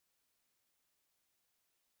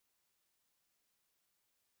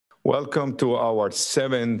Welcome to our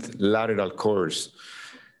seventh lateral course.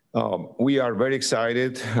 We are very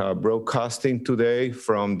excited broadcasting today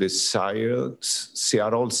from the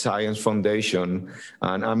Seattle Science Foundation.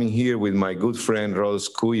 And I'm here with my good friend,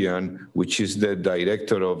 Oskouian, which is the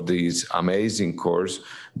director of this amazing course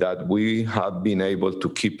that we have been able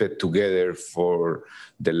to keep it together for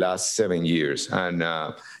the last 7 years. And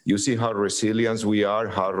you see how resilient we are,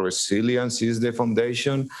 how resilient is the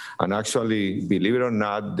foundation. And actually, believe it or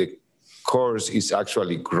not, the course is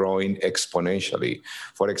actually growing exponentially.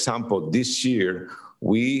 For example, this year,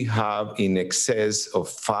 we have in excess of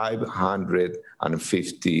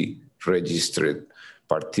 550 registered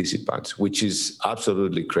participants, which is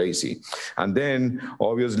absolutely crazy. And then,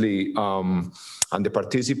 obviously, and the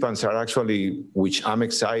participants are actually, which I'm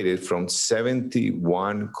excited, from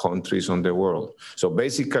 71 countries on the world. So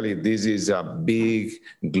basically, this is a big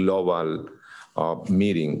global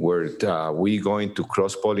meeting where we're going to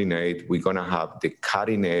cross-pollinate. We're going to have the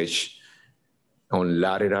cutting edge on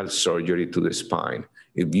lateral surgery to the spine.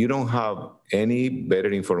 If you don't have any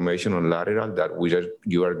better information on lateral, that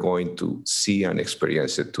you are going to see and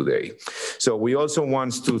experience it today. So we also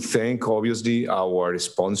want to thank, obviously, our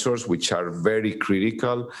sponsors, which are very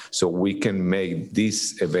critical, so we can make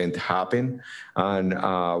this event happen. And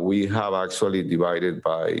we have actually divided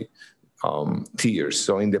by tiers.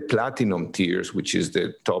 So in the platinum tiers, which is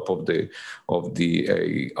the top of the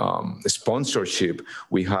sponsorship,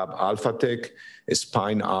 we have AlphaTech,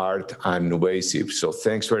 Spine Art, and Nuvasive. So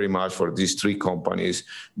thanks very much for these three companies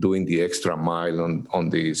doing the extra mile on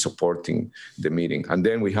the supporting the meeting. And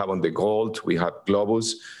then we have on the gold, we have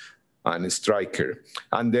Globus and Stryker.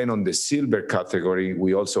 And then on the silver category,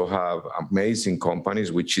 we also have amazing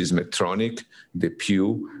companies, which is Medtronic,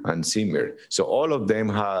 DePuy, and Zimmer. So all of them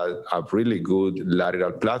have a really good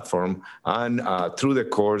lateral platform. And through the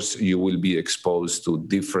course, you will be exposed to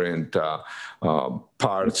different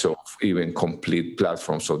parts of even complete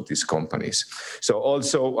platforms of these companies. So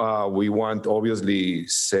also, we want obviously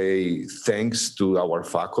say thanks to our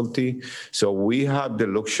faculty. So we have the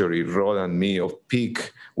luxury, Rod and me, of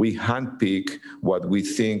we handpick what we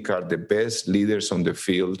think are the best leaders on the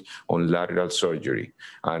field on lateral surgery.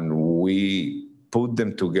 And we put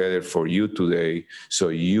them together for you today so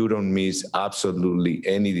you don't miss absolutely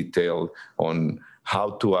any detail on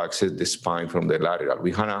how to access the spine from the lateral.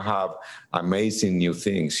 We're gonna have amazing new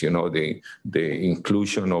things, the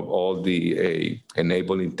inclusion of all the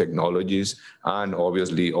enabling technologies and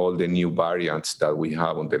obviously all the new variants that we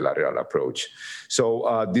have on the lateral approach.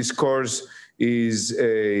 So this course is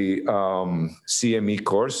a CME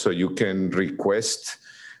course, so you can request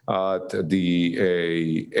at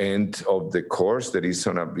the end of the course. There is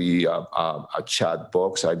going to be a chat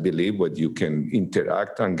box, I believe, where you can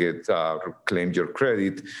interact and claim your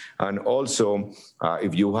credit. And also,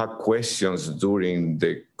 if you have questions during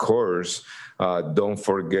the course, don't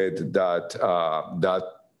forget that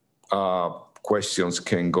questions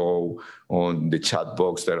can go on the chat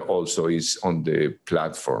box that also is on the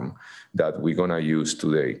platform that we're going to use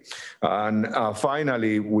today. And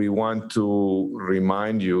finally, we want to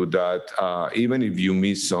remind you that even if you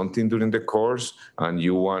miss something during the course and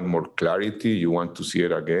you want more clarity, you want to see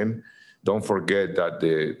it again, don't forget that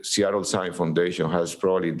the Seattle Science Foundation has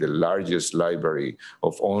probably the largest library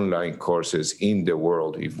of online courses in the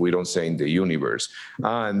world, if we don't say in the universe.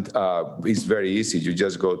 And it's very easy. You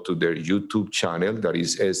just go to their YouTube channel, that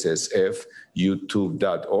is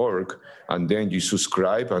ssfyoutube.org, and then you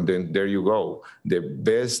subscribe, and then there you go. The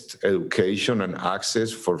best education and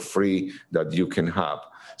access for free that you can have.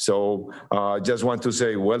 So just want to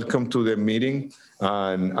say welcome to the meeting.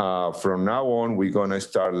 And from now on, we're going to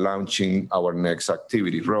start launching our next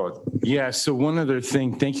activity. Rod. Yeah, so one other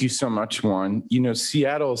thing, thank you so much, Juan.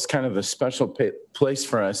 Seattle is kind of a special place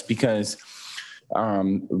for us because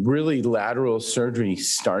really lateral surgery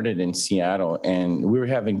started in Seattle. And we were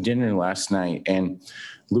having dinner last night. And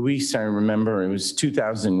Luis, I remember it was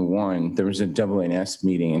 2001, there was a AANS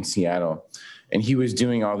meeting in Seattle. And he was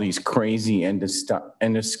doing all these crazy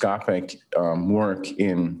endoscopic work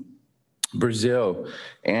in Brazil.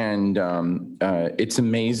 And it's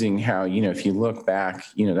amazing how, if you look back,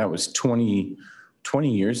 that was 20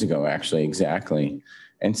 years ago, actually, exactly.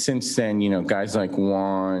 And since then, guys like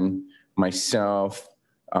Juan, myself,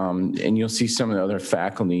 and you'll see some of the other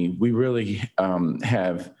faculty, we really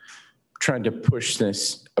have tried to push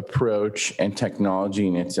this approach and technology,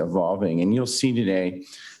 and it's evolving. And you'll see today,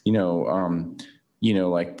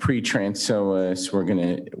 like pre-transoas, we're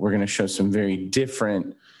gonna show some very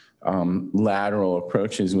different lateral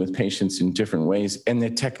approaches with patients in different ways. And the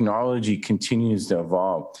technology continues to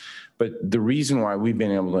evolve. But the reason why we've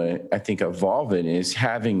been able to, I think, evolve it is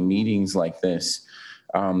having meetings like this,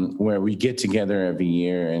 where we get together every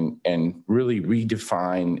year and really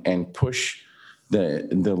redefine and push the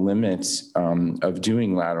limits of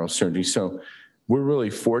doing lateral surgery. So we're really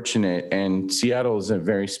fortunate, and Seattle is a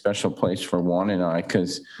very special place for Juan and I,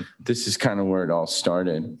 because this is kind of where it all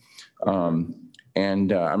started.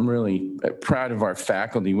 I'm really proud of our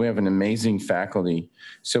faculty. We have an amazing faculty.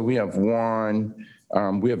 So we have Juan,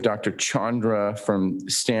 we have Dr. Chandra from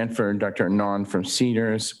Stanford, Dr. Anand from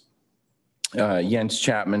Cedars, Jens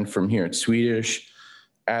Chapman from here at Swedish,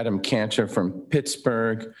 Adam Cantor from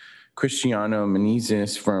Pittsburgh, Cristiano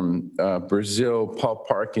Menezes from Brazil. Paul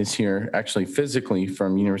Park is here, actually physically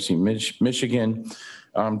from University of Michigan.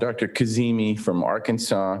 Dr. Kazemi from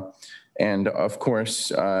Arkansas. And of course,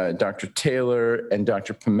 Dr. Taylor and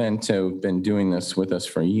Dr. Pimento have been doing this with us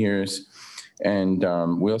for years. And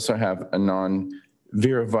we also have Anand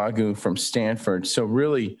Viravagu from Stanford. So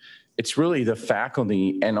really, it's really the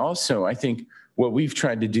faculty. And also, I think what we've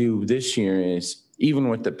tried to do this year is, even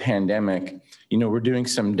with the pandemic, we're doing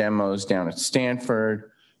some demos down at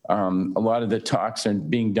Stanford. A lot of the talks are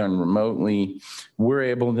being done remotely. We're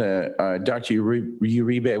able to, Dr.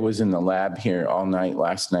 Uribe was in the lab here all night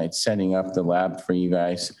last night, setting up the lab for you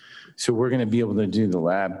guys. So we're gonna be able to do the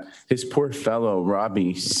lab. His poor fellow,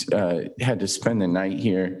 Robbie, had to spend the night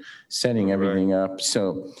here setting everything up.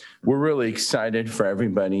 So we're really excited for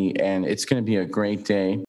everybody, and it's gonna be a great day.